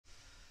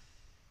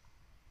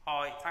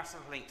Hi, thanks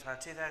for the link to our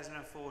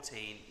 2014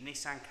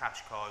 Nissan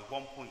Qashqai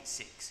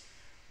 1.6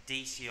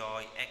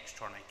 DCI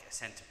Xtronic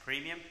accenta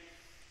Premium.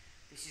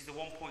 This is the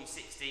 1.6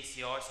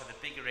 DCI, so the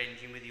bigger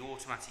engine with the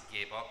automatic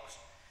gearbox,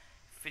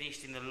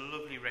 finished in the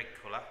lovely red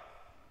colour,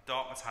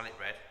 dark metallic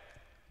red.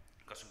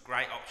 Got some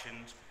great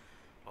options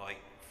like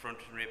front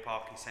and rear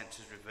parking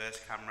sensors, reverse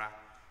camera,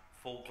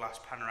 full glass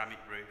panoramic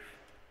roof,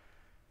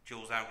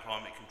 dual zone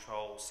climate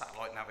control,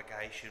 satellite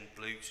navigation,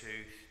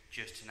 Bluetooth,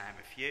 just to name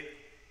a few.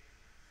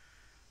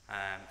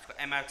 It's got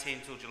MOT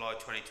until July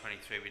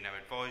 2023 with no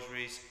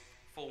advisories,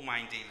 full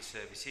main dealer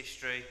service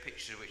history,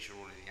 pictures of which are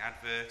all in the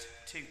advert,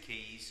 2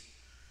 keys,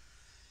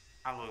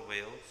 alloy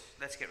wheels.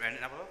 Let's get around it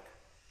and have a look.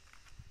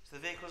 So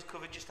the vehicle's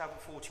covered just over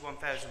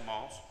 41,000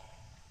 miles,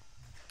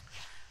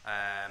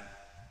 and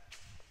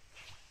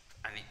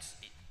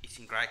it's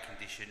in great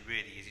condition.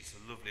 Really is. It's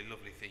a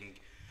lovely thing.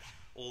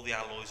 All the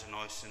alloys are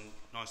nice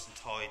and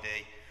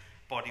tidy.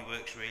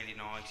 Bodywork's really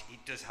nice.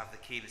 It does have the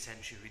keyless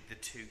entry with the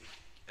two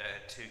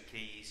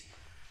keys,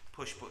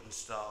 push button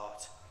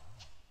start,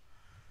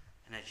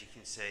 and as you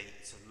can see,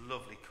 it's a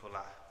lovely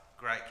colour,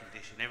 great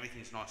condition.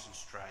 Everything's nice and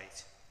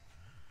straight.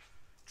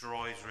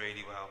 Drives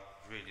really well.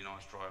 Really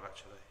nice drive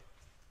actually.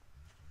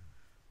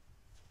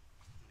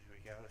 Here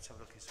we go. Let's have a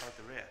look inside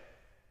the rear.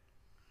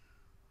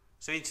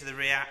 So into the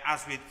rear,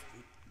 as with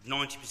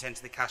 90%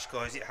 of the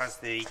Qashqais, it has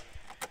the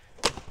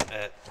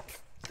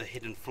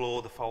hidden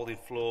floor, the folding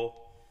floor.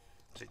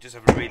 So it does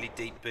have a really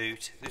deep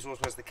boot. This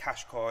also has the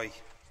Qashqai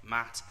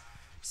mat,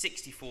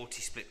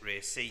 60/40 split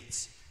rear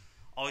seats,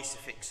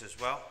 ISOFIX as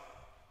well.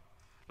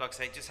 Like I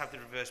say, it does have the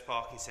reverse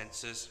parking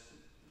sensors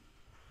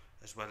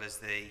as well as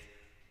the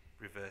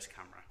reverse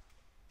camera.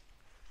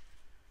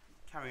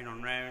 Carrying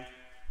on round,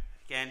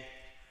 again,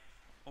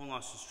 all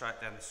nice and straight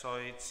down the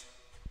sides.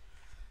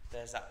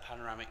 There's that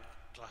panoramic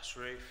glass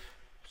roof.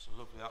 It's a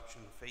lovely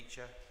optional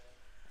feature.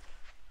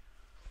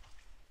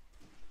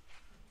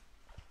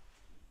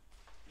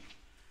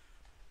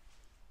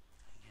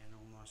 Again,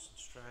 all nice and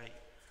straight.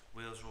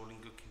 Wheels are all in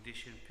good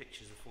condition.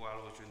 Pictures of full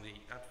alloys are in the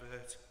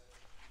advert.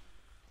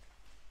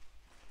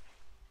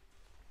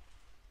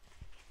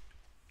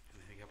 And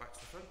then we go back to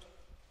the front.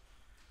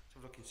 Let's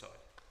have a look inside.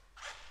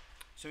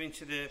 So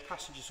into the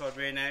passenger side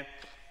rear now.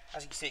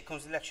 As you can see, it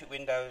comes with electric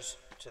windows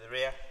to the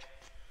rear,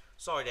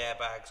 side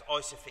airbags,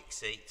 ISOFIX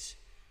seats,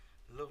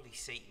 lovely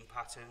seating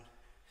pattern,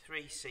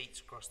 3 seats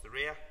across the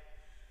rear.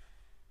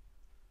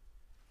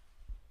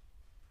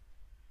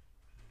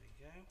 There we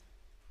go.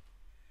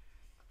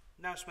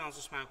 No smells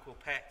of smoke or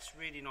pets,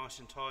 really nice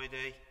and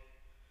tidy,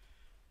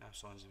 no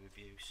signs of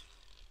abuse.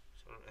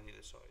 So on the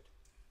other side.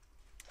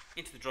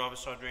 Into the driver's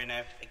side rear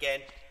now,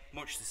 again,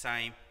 much the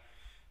same,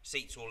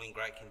 seats all in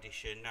great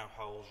condition, no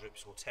holes,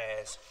 rips or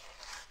tears,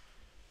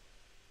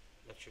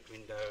 electric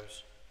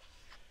windows.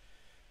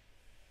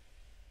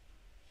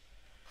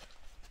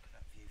 Look at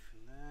that view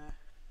from there.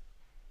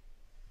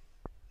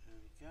 There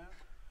we go,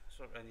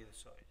 so on the other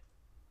side.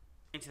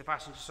 Into the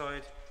passenger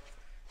side.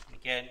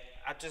 Again,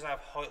 it does have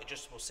height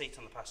adjustable seat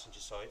on the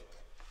passenger side,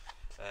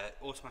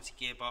 automatic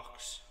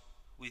gearbox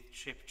with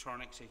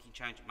Tripatronic, so you can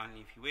change it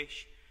manually if you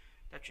wish,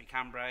 electric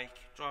handbrake,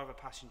 driver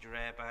passenger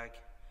airbag.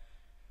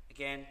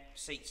 Again,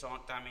 seats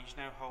aren't damaged,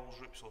 no holes,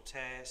 rips or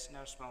tears,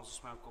 no smells of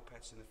smoke or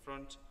pets in the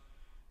front.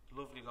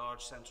 Lovely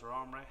large centre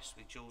armrest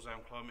with dual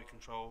zone climate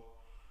control.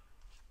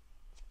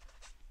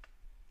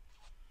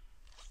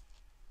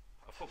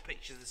 I've put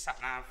pictures of the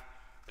sat nav,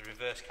 the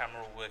reverse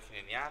camera all working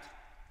in the ad.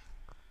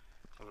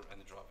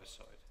 And the driver's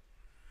side.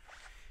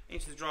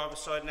 Into the driver's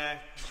side now,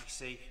 as you can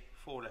see,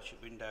 4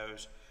 electric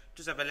windows.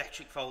 Does have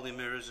electric folding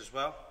mirrors as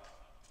well.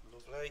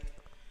 Lovely.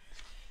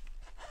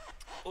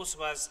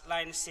 Also has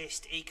lane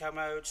assist, eco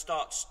mode,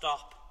 start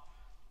stop,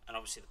 and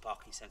obviously the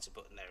parking sensor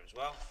button there as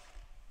well.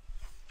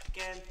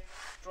 Again,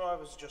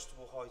 driver's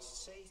adjustable height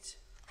seat.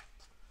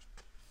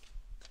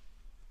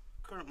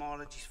 Current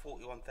mileage is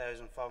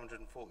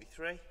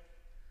 41,543.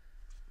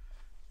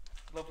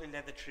 Lovely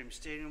leather trim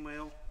steering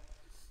wheel,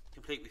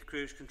 complete with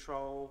cruise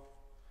control,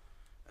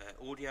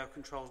 audio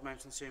controls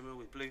mounted on the steering wheel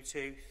with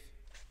Bluetooth.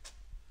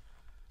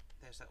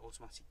 There's that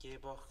automatic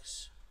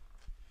gearbox.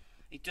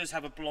 It does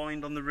have a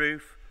blind on the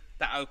roof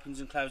that opens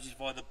and closes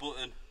via the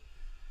button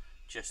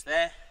just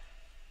there.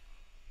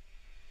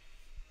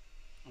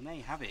 And there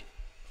you have it.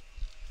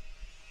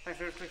 Thanks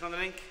for clicking on the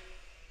link.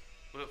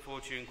 We look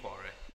forward to your inquiry.